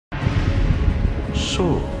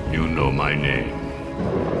So, you know my name.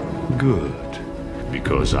 Good.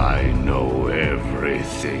 Because I know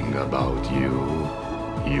everything about you.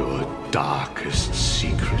 Your darkest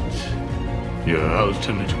secret. Your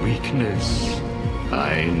ultimate weakness.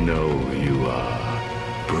 I know you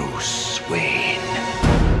are Bruce Wayne.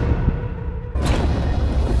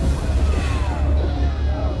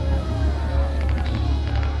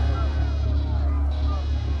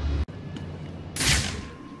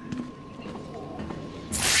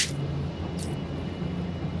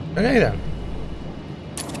 Okay then.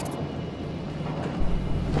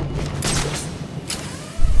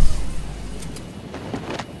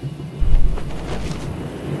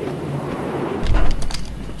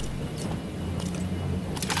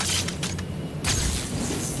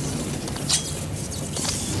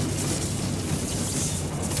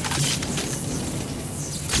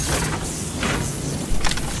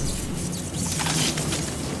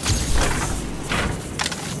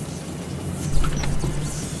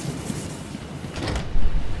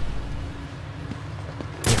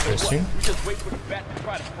 We just wait for the bat to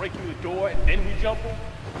try to break through the door and then we jump him?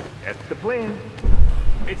 That's the plan.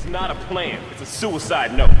 It's not a plan. It's a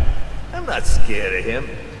suicide note. I'm not scared of him.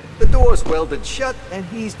 The door's welded shut, and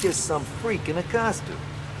he's just some freak in a costume.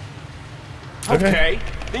 Okay,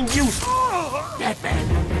 then you...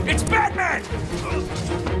 Batman! It's Batman!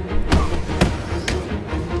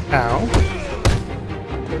 Ow.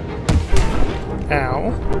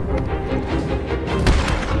 Ow.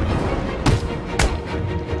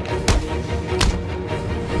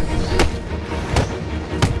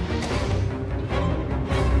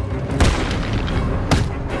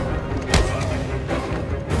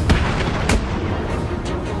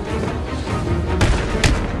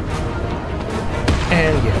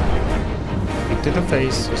 And yeah, kick to the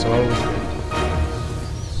face is always good.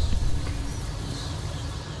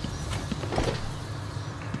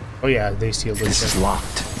 Oh yeah, they sealed it. This is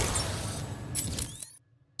locked.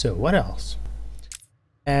 So what else?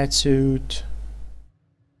 Add suit.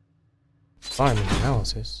 Climate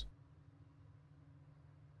analysis.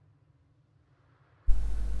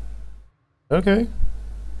 Okay.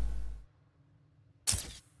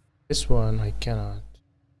 This one I cannot.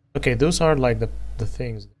 Okay, those are like the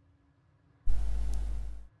things.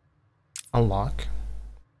 Unlock.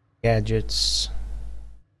 Gadgets.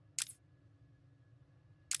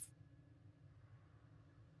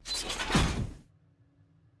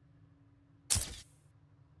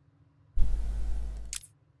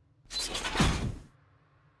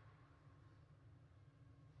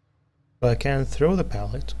 But I can throw the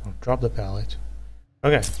pallet or drop the pallet.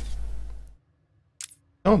 Okay.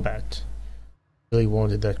 Combat. Really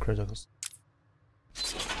wanted that critical.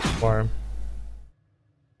 Farm.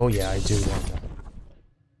 Oh yeah, I do want that.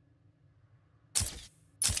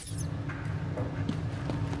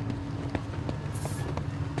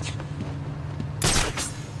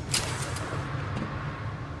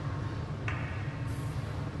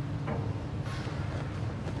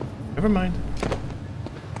 Never mind.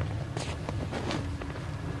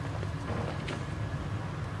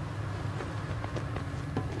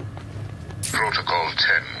 Protocol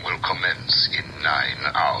 10 will commence in 9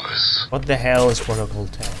 hours. What the hell is Protocol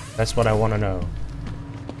 10? That's what I want to know.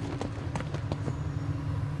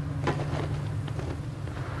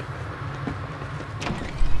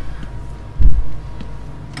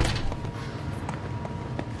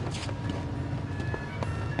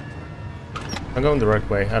 I'm going the right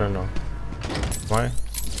way. I don't know. Why?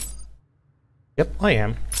 Yep, I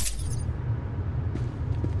am.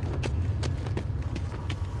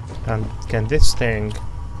 And can this thing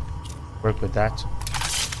work with that?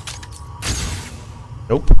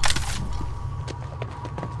 Nope.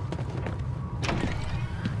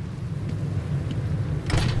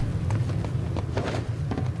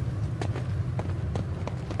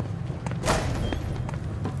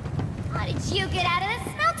 How did you get out of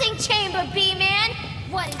the smelting chamber, B-Man?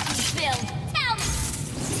 What did you build? Tell me.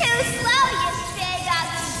 Too slow, you big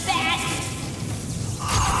ugly bat.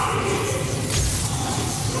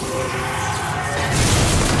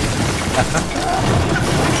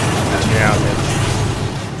 Yeah,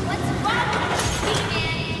 What's wrong with you,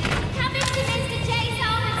 B-Man? Come into Mr. J's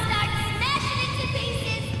home and start smashing it to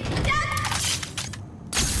pieces. Duck!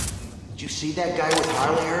 Did you see that guy with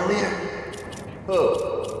Harley earlier? Who?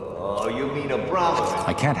 Oh, you mean Abramovich?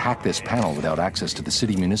 I can't hack this panel without access to the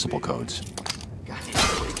city municipal codes. God, he's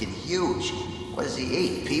freaking huge. What is he,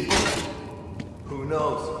 8 people? Who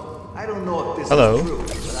knows? I don't know if this Hello. is true,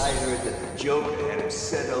 but I heard that the Joker had him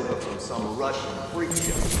sent over from some Russian freak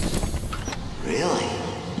show. Really?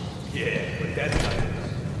 Yeah, but that's not it.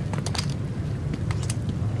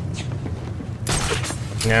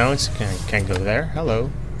 No, it's can't go there. Hello.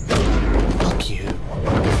 Fuck you.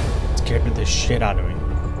 Scared the shit out of me.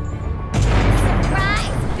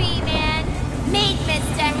 Surprise, B-Man! Meet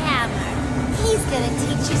Mr. Hammer. He's gonna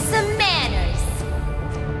teach you some manners.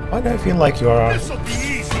 Why do I feel like you are This'll be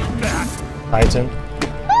easy, Bat. Titan?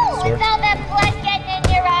 Ooh, Sword. with all that blood getting in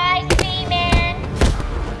your eyes, B-Man.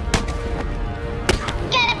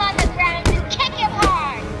 Get him on the ground and kick him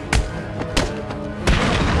hard.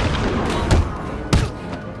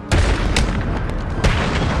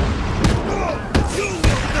 You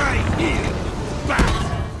will die here, Bat.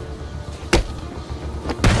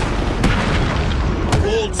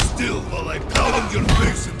 Hold still while I pound your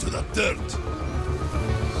face into the dirt.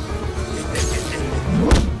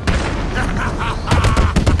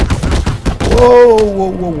 Whoa, whoa,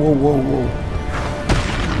 whoa, whoa, whoa, whoa.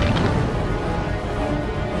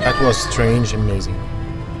 That was strange, amazing.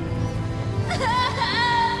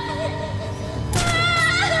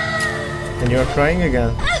 And you're crying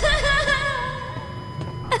again.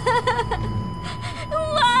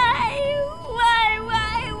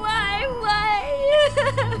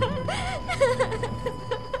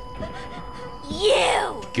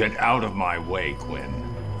 You! Get out of my way, Quinn.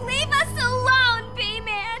 Leave us alone,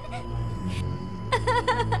 B-Man!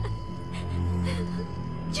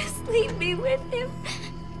 Just leave me with him.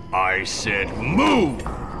 I said move!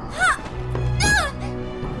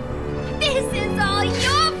 This is all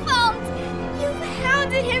your fault! You've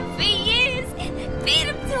hounded him for years, beat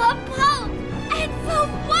him to a pulp, and for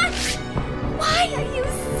what? Why are you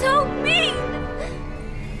so mean?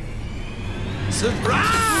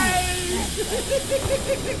 Surprise!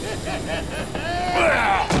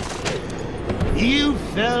 You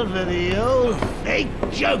fell for the old fake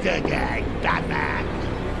Joker gag, Batman.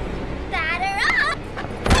 Batter up!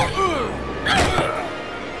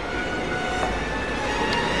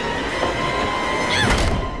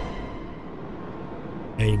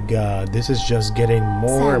 Hey God, this is just getting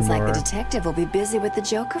more Sounds and more. like the detective will be busy with the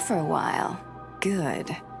Joker for a while.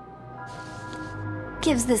 Good.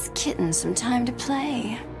 Gives this kitten some time to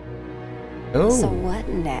play. Oh, So what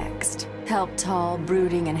next? Help tall,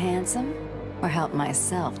 brooding, and handsome? Or help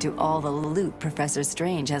myself do all the loot Professor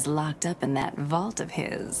Strange has locked up in that vault of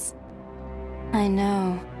his? I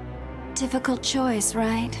know. Difficult choice,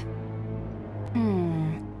 right?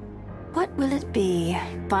 What will it be?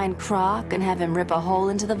 Find Croc and have him rip a hole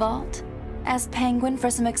into the vault? Ask Penguin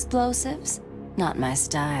for some explosives? Not my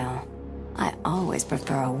style. I always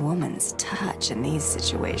prefer a woman's touch in these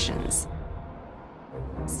situations.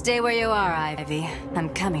 Stay where you are, Ivy. I'm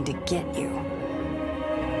coming to get you.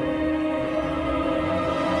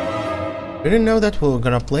 didn't know that we were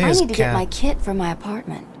gonna play I as need to get my Cat. kit from my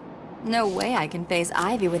apartment. No way I can face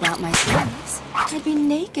Ivy without my things. I'd be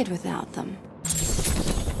naked without them.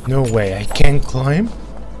 No way, I can't climb?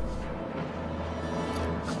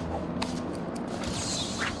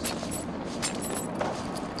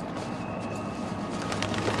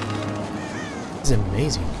 This is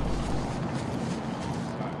amazing.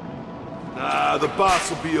 Nah, the boss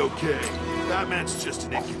will be okay. Batman's just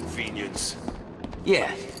an inconvenience.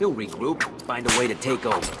 Yeah, he'll regroup, find a way to take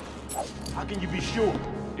over. How can you be sure?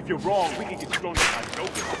 If you're wrong, we can get thrown out by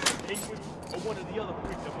Joker, Penguin, or one of the other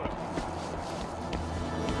freaks of us.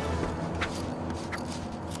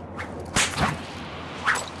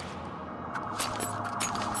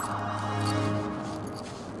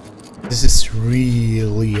 This is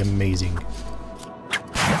really amazing.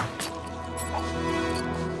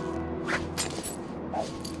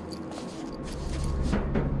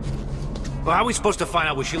 Well, how are we supposed to find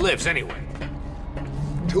out where she lives, anyway?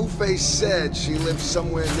 Two-Face said she lives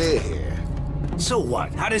somewhere near here. So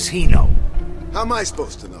what? How does he know? How am I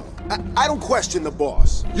supposed to know? I don't question the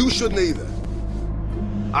boss. You shouldn't either.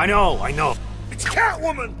 I know. It's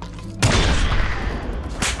Catwoman!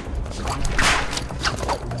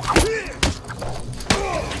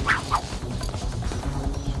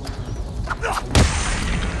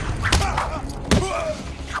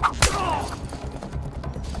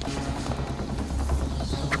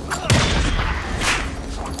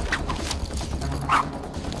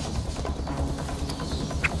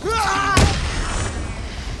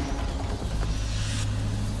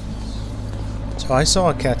 So I saw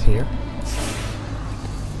a cat here.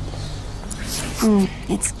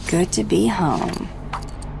 It's good to be home.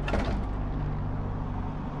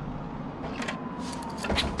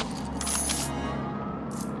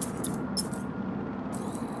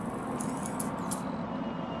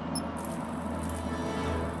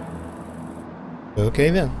 Okay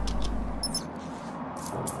then.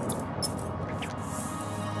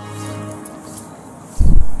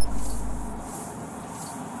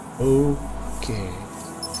 Okay.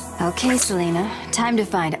 Okay, Selena, time to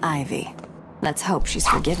find Ivy. Let's hope she's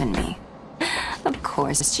forgiven me. Of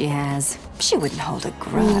course she has. She wouldn't hold a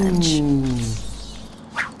grudge.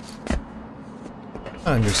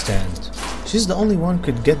 I understand. She's the only one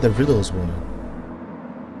could get the riddles woman.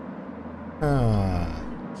 Ah.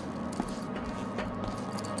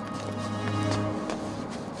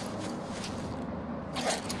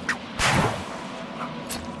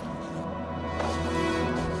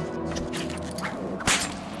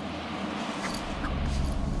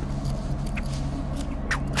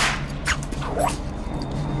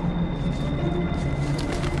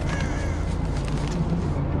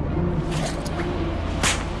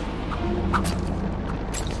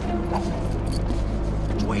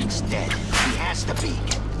 Wade's dead. He has to be.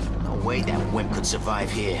 No way that wimp could survive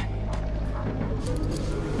here.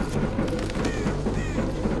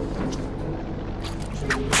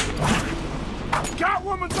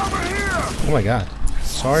 Catwoman's over here! Oh my god.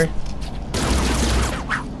 Sorry.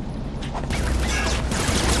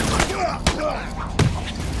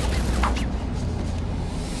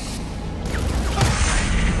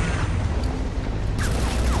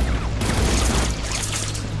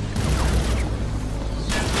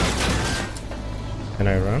 Can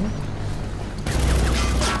I run?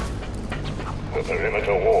 The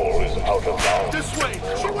perimeter wall is out of bounds. This way!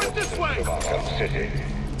 She went this way! Arkham City.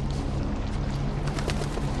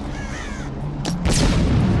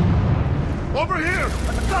 Over here!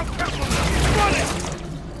 Stop Catwoman! Run it!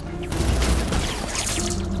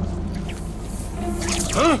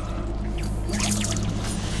 Huh?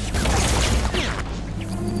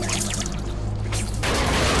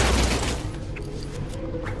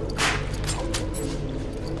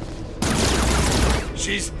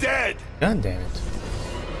 She's dead! God damn it.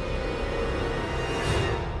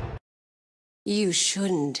 You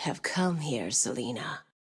shouldn't have come here, Selena.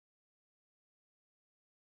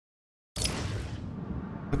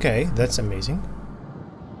 Okay, that's amazing.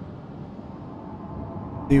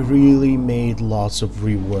 They really made lots of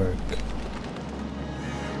rework.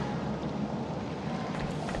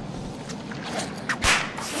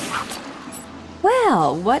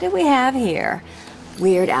 Well, what do we have here?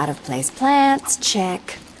 Weird out-of-place plants,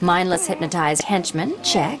 check. Mindless hypnotized henchmen,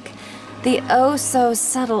 check. The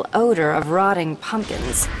oh-so-subtle odor of rotting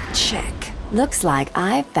pumpkins, check. Looks like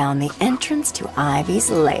I've found the entrance to Ivy's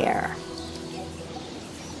lair.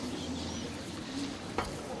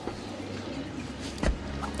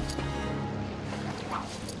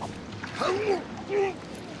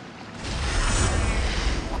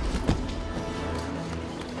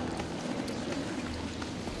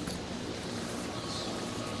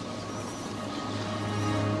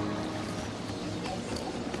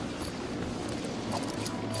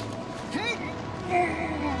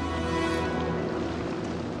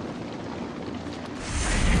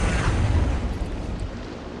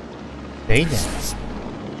 Stay down.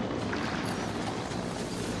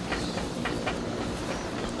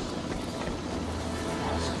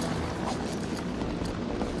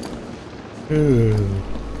 Ooh.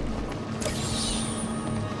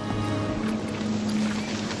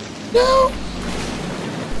 No!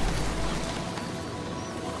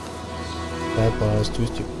 That was too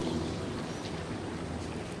stupid.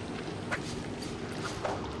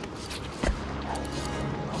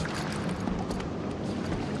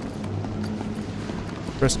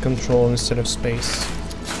 Press control instead of space.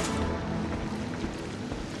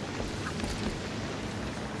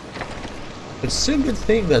 It's a good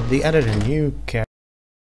thing that they added a new character.